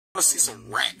to see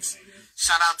some rats.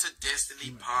 Shout out to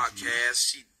Destiny Podcast.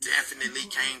 She definitely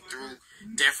came through.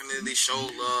 Definitely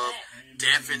showed love.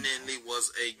 Definitely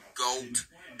was a GOAT.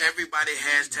 Everybody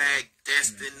hashtag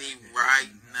Destiny right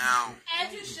now.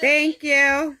 Thank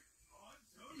you.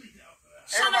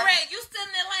 Shauna Ray, you still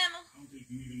in Atlanta?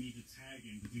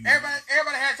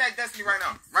 Everybody hashtag Destiny right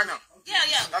now. Right now. Yeah.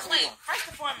 That's Wait, first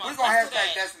and foremost, we're going to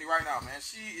hashtag Destiny right now, man.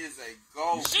 She is a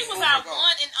GOAT. She was our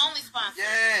one and only sponsor.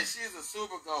 Yeah, she is a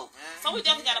super GOAT, man. So we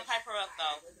definitely got to pipe her up,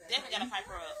 though. Definitely got to pipe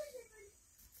her up.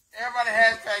 Everybody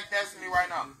hashtag Destiny right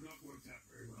now.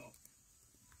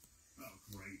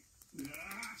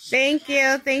 Thank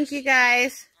you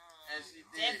guys. And she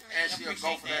did, and she'll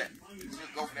go for that.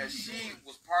 She'll go for that. She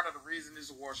was part of the reason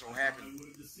this award show happened.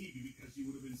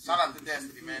 Shout out to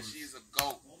Destiny, man. She's a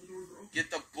GOAT. Get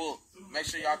the book. Make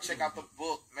sure y'all check out the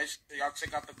book. Make sure y'all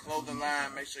check out the clothing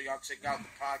line. Make sure y'all check out the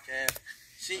podcast.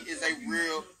 She is a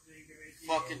real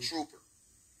fucking trooper.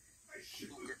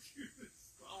 Look at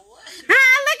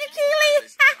Keely.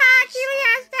 Keely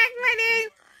hashtag my name.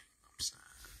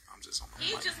 I'm just on my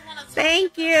You mic. just want to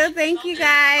Thank you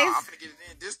guys. I'm gonna get it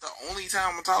in. This is the only time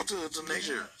I'm gonna talk to her until next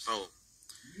year. So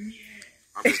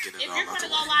I'm just getting it If all you're out going to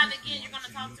the go way. live again, you're going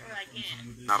to talk to her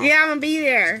again. Yeah, I'm gonna be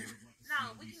there.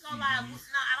 No, we can go live. No,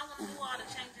 I don't want to do all the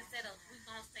changes set up. We're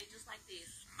going to stay just like this.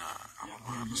 Nah, I don't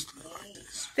know how to stay like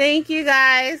this. Thank you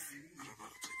guys. I don't know how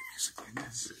to play the music like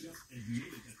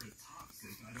this.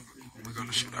 We're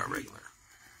gonna shoot our regular.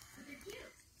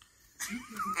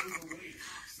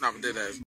 Nah, but that